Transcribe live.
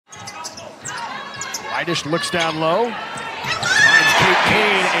Whitish looks down low. Finds Kate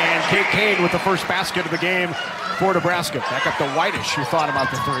Kane, and Kate Kane with the first basket of the game for Nebraska. Back up to Whitish, who thought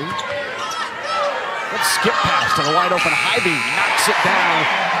about the three. Let's skip pass to the wide open Hybe. Knocks it down.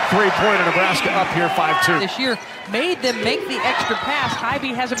 Three-pointer, Nebraska up here 5-2. This year made them make the extra pass.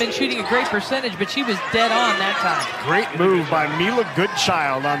 Hybe hasn't been shooting a great percentage, but she was dead on that time. Great move by Mila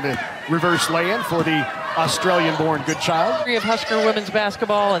Goodchild on the reverse lay-in for the Australian-born Goodchild. Of Husker women's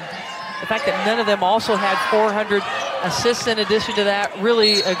basketball, and the fact that none of them also had 400 assists in addition to that,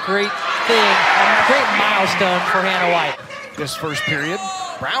 really a great thing, a great milestone for Hannah White. This first period,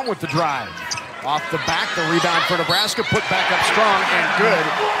 Brown with the drive. Off the back, the rebound for Nebraska, put back up strong and good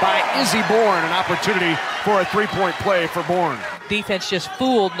by Izzy Bourne. An opportunity for a three-point play for Bourne. Defense just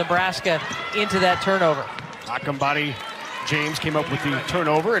fooled Nebraska into that turnover. Akambadi James came up with the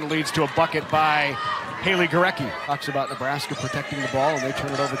turnover and leads to a bucket by Haley Gorecki. Talks about Nebraska protecting the ball, and they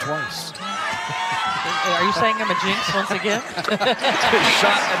turn it over twice. Are you saying I'm a jinx once again?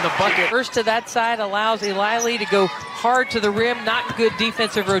 Shot and the bucket. First to that side allows Eli to go hard to the rim. Not good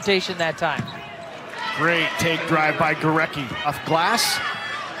defensive rotation that time. Great take drive by Gorecki. Off glass.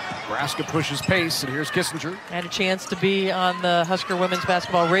 Nebraska pushes pace, and here's Kissinger. Had a chance to be on the Husker women's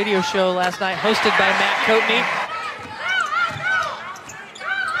basketball radio show last night, hosted by Matt Coatney.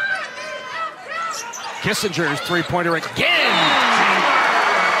 Kissinger's three-pointer again.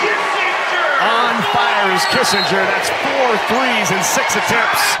 On fire is Kissinger. That's 4 threes in 6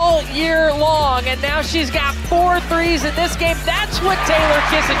 attempts. All year long, and now she's got 4 threes in this game. That's what Taylor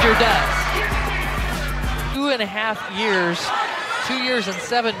Kissinger does. 2.5 years, 2 years and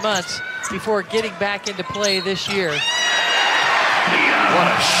 7 months before getting back into play this year. What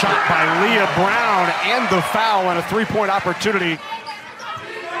a shot by Leah Brown, and the foul on a three-point opportunity.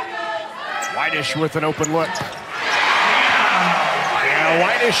 Whitish with an open look. Yeah,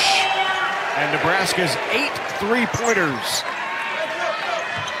 Whitish. And Nebraska's 8 three-pointers.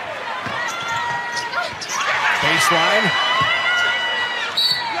 Baseline.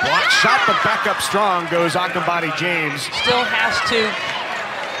 Block shot, but back up strong goes Akambadi James. Still has to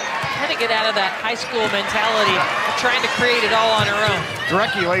kind of get out of that high school mentality of trying to create it all on her own.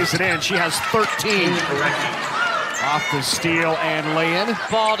 Gorecki lays it in. She has 13. Off the steal and lay-in.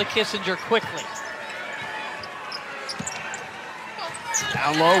 Ball to Kissinger quickly.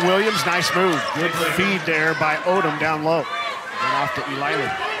 Down low, Williams, nice move. Good feed there by Odom down low. And off to Eli.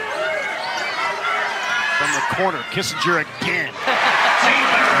 From the corner, Kissinger again.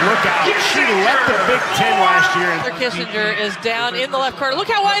 Look out, she left the Big Ten last year. Kissinger is down in the left corner. Look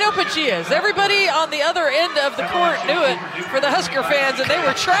how wide open she is. Everybody on the other end of the court knew it for the Husker fans, and they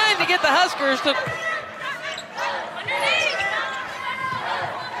were trying to get the Huskers to...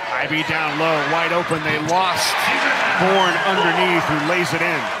 Hybe down low, wide open, they lost. Bourne underneath, who lays it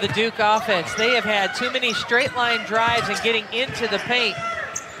in. The Duke offense, they have had too many straight line drives and getting into the paint.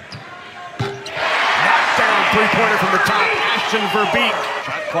 Knocked down, three-pointer from the top, Ashton Verbeek.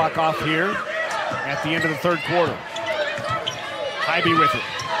 Shot clock off here at the end of the third quarter. Hybe with it.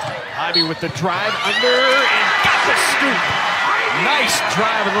 Hybe with the drive under, and got the scoop. Nice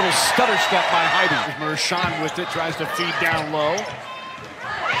drive, a little stutter step by Hybe. Mershon with it, tries to feed down low.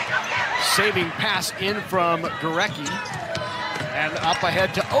 Saving pass in from Gorecki. And up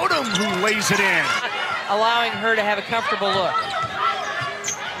ahead to Odom, who lays it in. Allowing her to have a comfortable look.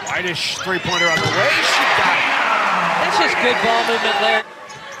 Whitish three-pointer on the way. She got it. That's just good ball movement there.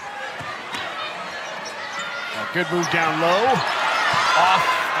 A good move down low. Off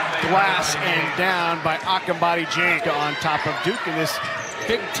glass and down by Akambadi James on top of Duke in this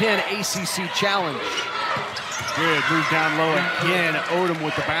Big Ten ACC Challenge. Good move down low again. Odom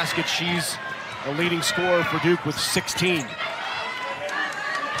with the basket. She's the leading scorer for Duke with 16.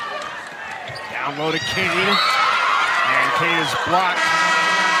 Down low to Kane. And Kane is blocked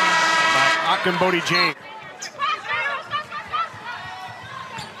by Akambadi James.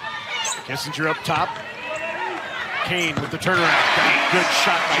 Kissinger up top. Kane with the turnaround. Got a good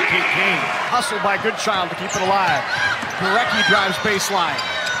shot by Kate Kane. Hustle by Goodchild to keep it alive. Gorecki drives baseline.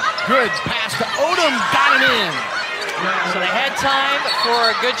 Good pass to Odom, got it in. So they had time for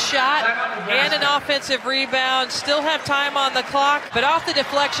a good shot and an offensive rebound. Still have time on the clock, but off the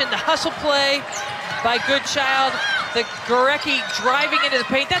deflection, the hustle play by Goodchild. The Gorecki driving into the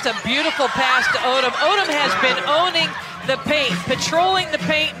paint. That's a beautiful pass to Odom. Odom has been owning the paint, patrolling the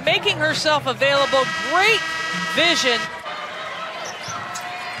paint, making herself available. Great vision.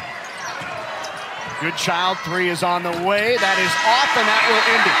 Goodchild, three is on the way. That is off, and that will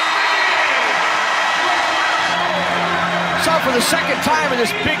end it. So for the second time in this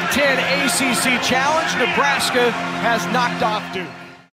Big Ten ACC Challenge, Nebraska has knocked off Duke.